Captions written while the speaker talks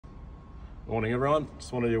Morning everyone,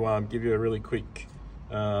 just wanted to give you a really quick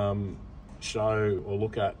show or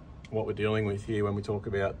look at what we're dealing with here when we talk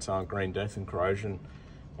about green death and corrosion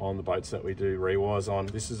on the boats that we do rewires on.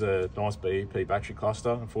 This is a nice BEP battery cluster.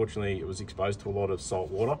 Unfortunately, it was exposed to a lot of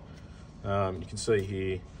salt water. You can see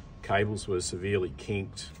here cables were severely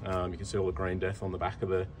kinked. You can see all the green death on the back of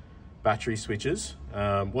the battery switches.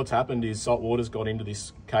 What's happened is salt water's got into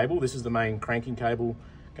this cable. This is the main cranking cable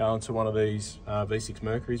going to one of these V6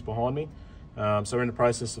 Mercuries behind me. So we're in the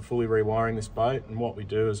process of fully rewiring this boat, and what we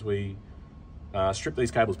do is we strip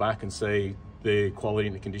these cables back and see the quality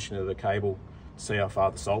and the condition of the cable, see how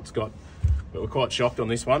far the salt's got. But we're quite shocked on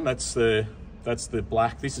this one. That's the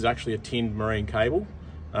black. This is actually a tinned marine cable,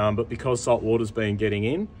 but because salt water's been getting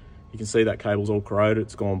in, you can see that cable's all corroded,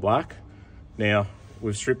 it's gone black. Now,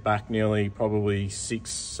 we've stripped back nearly probably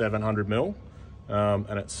 600-700 mil,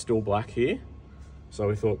 and it's still black here. So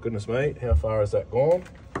we thought, goodness me, how far has that gone?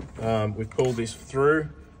 We've pulled this through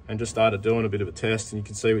and just started doing a bit of a test, and you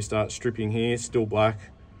can see we start stripping here, still black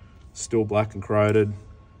and corroded, and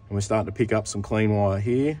we're starting to pick up some clean wire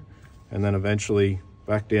here, and then eventually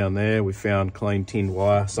back down there we found clean tinned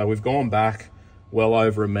wire. So we've gone back well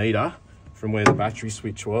over 1 metre from where the battery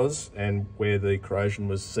switch was and where the corrosion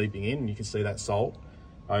was seeping in. You can see that salt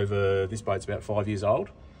over, this boat's about 5 years old,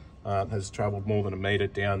 has travelled more than 1 metre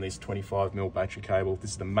down this 25mm battery cable.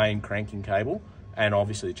 This is the main cranking cable, and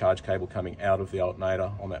obviously the charge cable coming out of the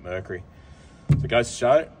alternator on that Mercury. So it goes to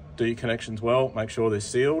show, do your connections well, make sure they're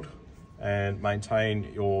sealed, and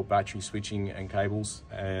maintain your battery switching and cables,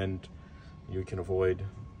 and you can avoid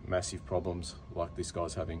massive problems like this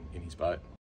guy's having in his boat.